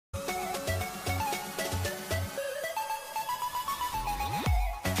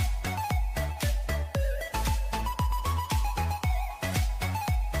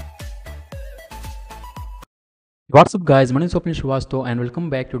What's up guys, my name is Swapnil Srivastav and welcome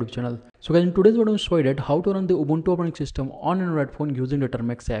back to the channel. So guys, in today's video I will show you that how to run the Ubuntu operating system on an Android phone using the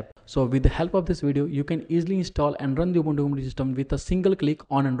Termuxx app. So with the help of this video, you can easily install and run the Ubuntu operating system with a single click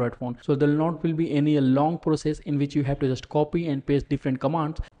on Android phone. So there will not be any long process in which you have to just copy and paste different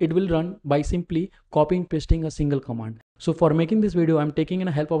commands. It will run by simply copying and pasting a single command. So for making this video, I'm taking in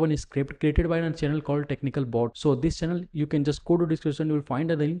a help of a script created by a channel called Technical Bot. So this channel, you can just go to description, you will find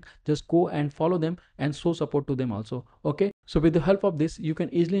a link, just go and follow them and show support to them also. Okay. So with the help of this, you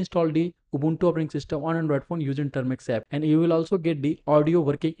can easily install the Ubuntu operating system on Android phone using Termuxx app, and you will also get the audio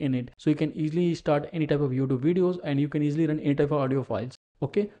working in it. So you can easily start any type of YouTube videos and you can easily run any type of audio files.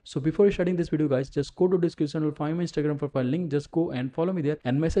 Okay, so before starting this video guys, just go to description, you'll find my Instagram profile link. Just go and follow me there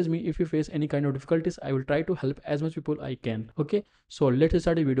and message me if you face any kind of difficulties. I will try to help as much people I can. Okay, so let's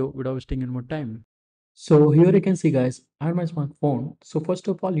start the video without wasting any more time. So here you can see guys, I have my smartphone. So first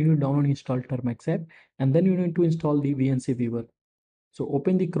of all, you need to download and install Termuxx app, and then you need to install the VNC viewer. So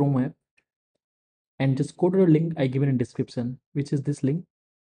open the Chrome app and just go to the link I given in description, which is this link.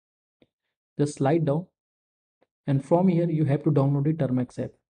 Just slide down, and from here you have to download the Termuxx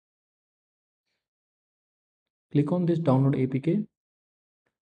app. Click on this download APK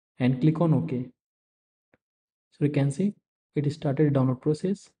and click on OK. So you can see it started download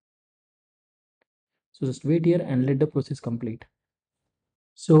process. So just wait here and let the process complete.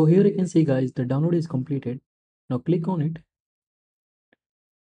 So here you can see guys, the download is completed. Now click on it,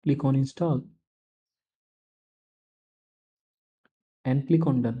 click on install and click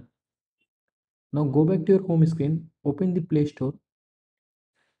on done. Now go back to your home screen, open the Play Store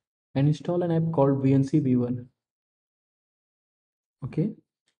and install an app called VNC Viewer. Okay,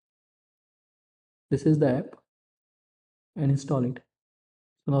 this is the app and install it.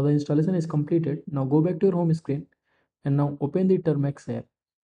 So now the installation is completed. Now go back to your home screen and now open the Termuxx app.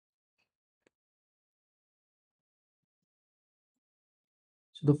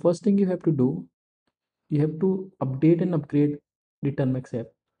 So the first thing you have to do, you have to update and upgrade the Termuxx app.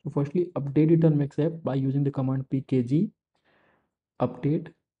 So firstly, update the Termuxx app by using the command pkg update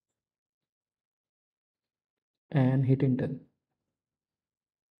and hit enter.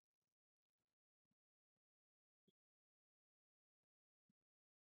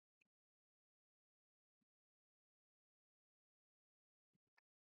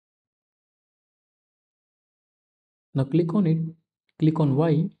 Now click on it, click on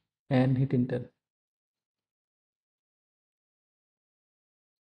Y and hit enter.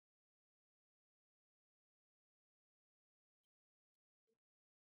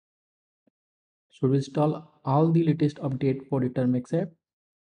 So we install all the latest update for the Termuxx app.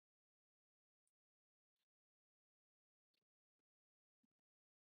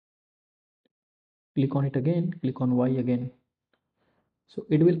 Click on it again, click on Y again. So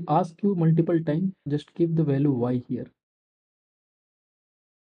it will ask you multiple times, just keep the value Y here.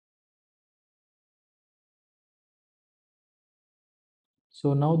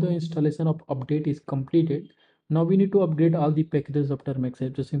 So now the installation of update is completed. Now we need to upgrade all the packages of Termuxx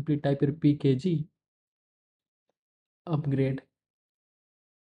app. Just simply type your pkg upgrade.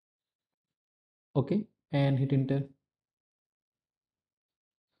 Okay, and hit enter.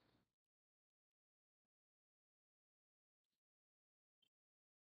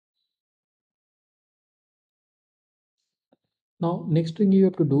 Now next thing you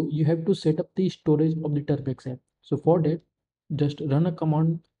have to do, you have to set up the storage of the Termuxx app. So for that, just run a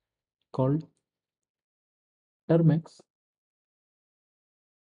command called Termuxx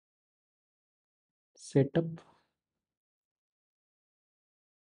setup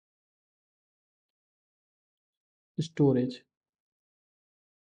storage.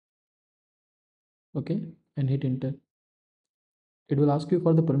 Okay, and hit enter. It will ask you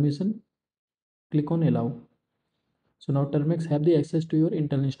for the permission. Click on allow. So now Termuxx have the access to your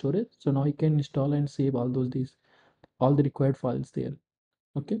internal storage. So now you can install and save all all the required files there.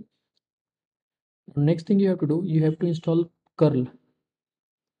 Okay. Next thing you have to do, you have to install curl.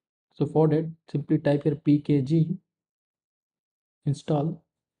 So for that, simply type your pkg install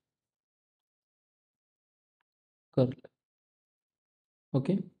curl.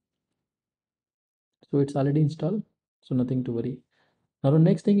 Okay. So it's already installed. So nothing to worry. Now the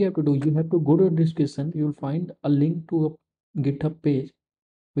next thing you have to do, you have to go to the description. You will find a link to a GitHub page,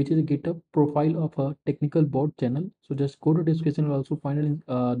 which is a GitHub profile of a technical board channel. So just go to description. You'll also find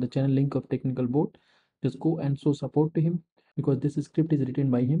the channel link of technical board. Just go and show support to him because this script is written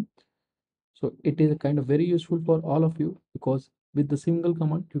by him. So it is kind of very useful for all of you because with the single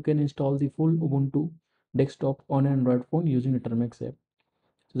command you can install the full Ubuntu desktop on an Android phone using the Termuxx app.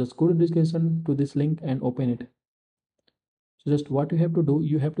 So just go to description to this link and open it. So just what you have to do,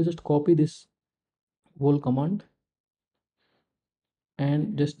 you have to just copy this whole command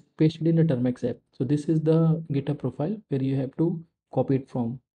and just paste it in the Termuxx app. So this is the GitHub profile where you have to copy it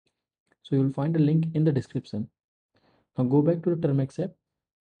from. So you will find a link in the description. Now go back to the Termuxx app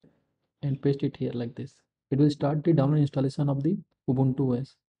and paste it here like this. It will start the download installation of the Ubuntu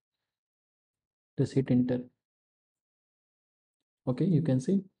OS. Just hit enter. Okay, you can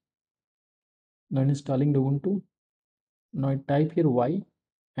see now installing the Ubuntu. Now type here Y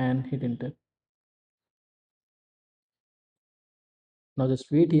and hit enter. Now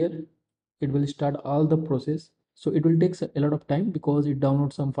just wait here. It will start all the process. So it will take a lot of time because it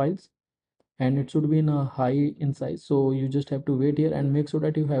downloads some files and it should be in a high in size. So you just have to wait here and make sure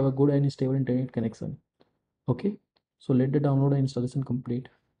that you have a good and stable internet connection. Okay, so let the download and installation complete.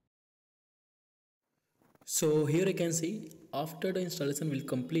 So here you can see after the installation will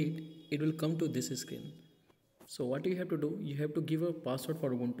complete, it will come to this screen. So what you have to do, you have to give a password for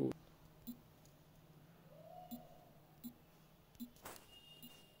Ubuntu.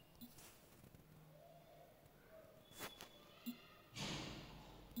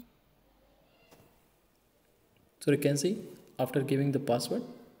 So you can see after giving the password,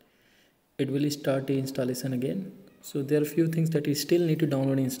 it will start the installation again. So there are few things that you still need to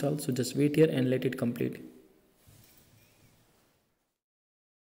download and install. So just wait here and let it complete.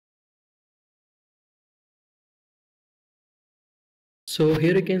 So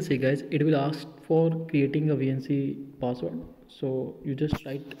here you can see guys, it will ask for creating a VNC password. So you just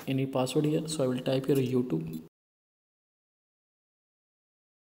write any password here. So I will type here YouTube.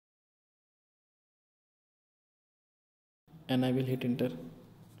 And I will hit enter.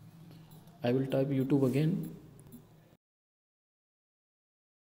 I will type YouTube again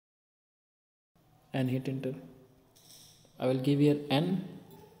and hit enter. I will give here N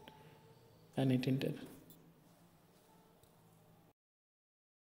and hit enter.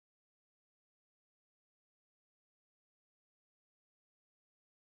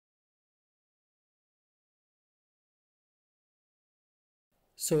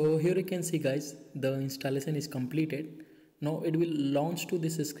 So here you can see guys, the installation is completed. Now it will launch to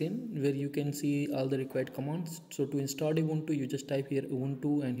this screen where you can see all the required commands. So to install Ubuntu, you just type here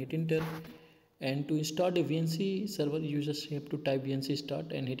Ubuntu and hit enter. And to install a VNC server, you just have to type VNC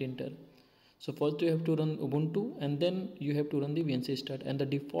start and hit enter. So first you have to run Ubuntu and then you have to run the VNC start, and the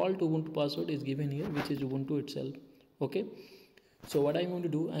default Ubuntu password is given here, which is Ubuntu itself. Okay. So what I'm going to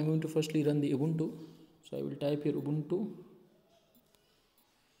do, I'm going to firstly run the Ubuntu. So I will type here Ubuntu.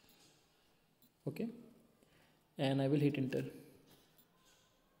 Okay. And I will hit enter.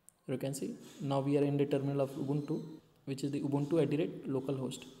 You can see now we are in the terminal of Ubuntu, which is the Ubuntu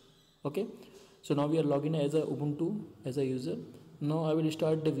 @localhost. Okay, so now we are logging as a Ubuntu as a user. Now I will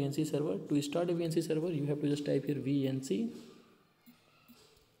start the VNC server. To start a VNC server, you have to just type here VNC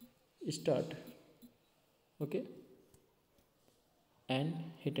start. Okay, and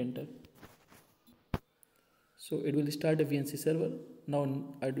hit enter. So it will start a VNC server. Now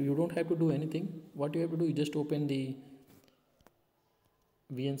you don't have to do anything. What you have to do, you just open the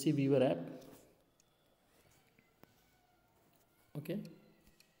VNC viewer app. Okay,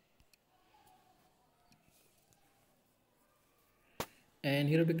 and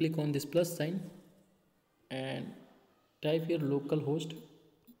here we click on this plus sign and type here localhost.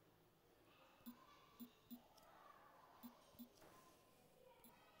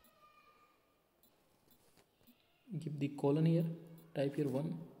 Give the colon here, type here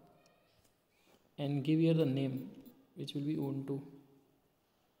 1 and give here the name, which will be Ubuntu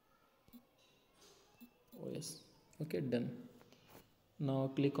OS. Okay, done.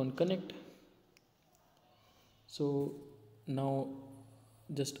 Now click on connect. So now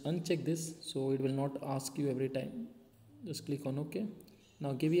just uncheck this, so it will not ask you every time. Just click on OK.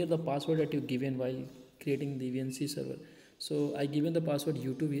 Now give here the password that you given while creating the VNC server. So I given the password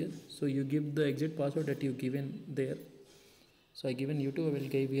YouTube here, so you give the exit password that you given there. So I given YouTube, I will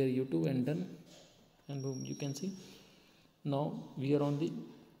give here YouTube and done, and boom, you can see now we are on the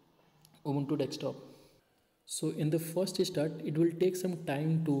Ubuntu desktop. So in the first start, it will take some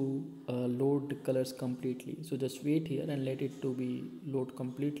time to load the colors completely. So just wait here and let it to be load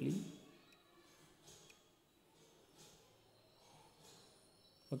completely.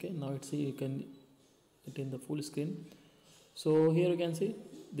 Okay, now it's see you can it in the full screen. So here you can see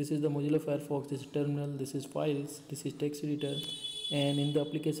this is the Mozilla Firefox, this is terminal, this is files, this is text editor, and in the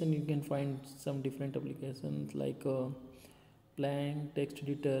application you can find some different applications like Plank, text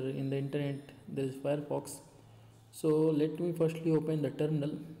editor. In the internet there is Firefox. So let me firstly open the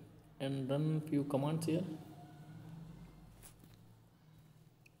terminal and run few commands here.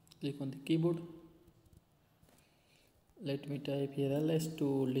 Click on the keyboard. Let me type here ls to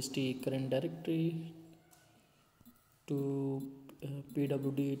list the current directory, to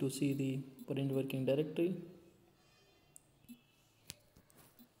pwd to see the current working directory.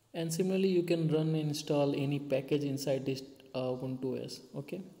 And similarly you can run and install any package inside this ubuntu os.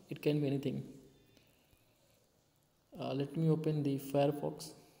 Okay, it can be anything. Let me open the Firefox.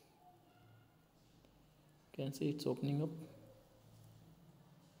 You can see it's opening up.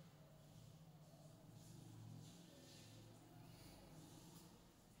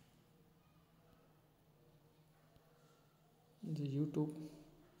 The YouTube.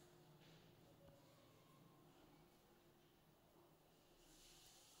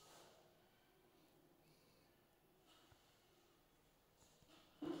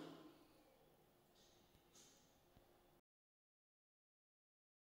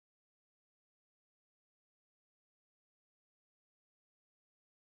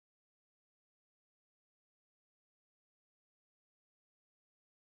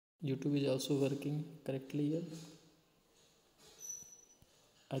 YouTube is also working correctly here.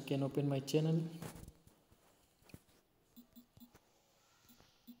 I can open my channel.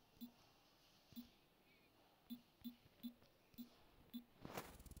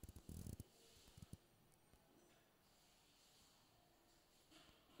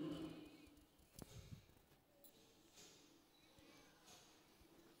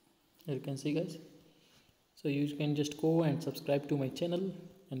 Here you can see guys. So you can just go and subscribe to my channel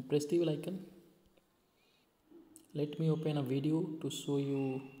and press the bell icon. Let me open a video to show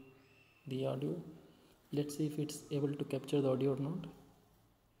you the audio. Let's see if it's able to capture the audio or not.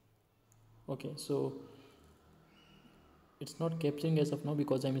 Okay, so it's not capturing as of now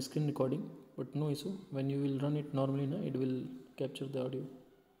because I'm screen recording, but no issue. When you will run it normally now, it will capture the audio.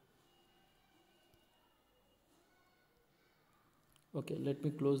 Okay, let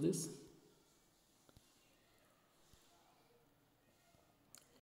me close this.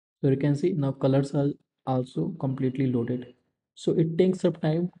 So you can see now colors are also completely loaded. So it takes some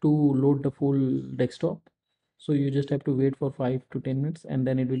time to load the full desktop. So you just have to wait for 5 to 10 minutes and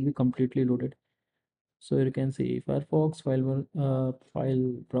then it will be completely loaded. So you can see Firefox,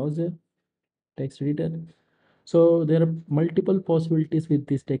 file browser, text editor. So there are multiple possibilities with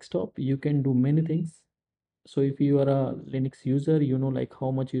this desktop. You can do many things. So if you are a Linux user, you know like how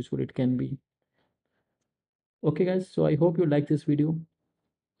much useful it can be. Okay guys, so I hope you like this video.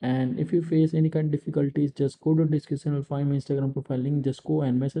 And if you face any kind of difficulties, just go to description or find my Instagram profile link. Just go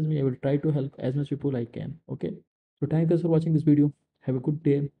and message me. I will try to help as much people I can. Okay. So thank you for watching this video. Have a good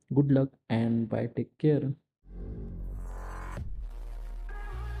day. Good luck and bye. Take care.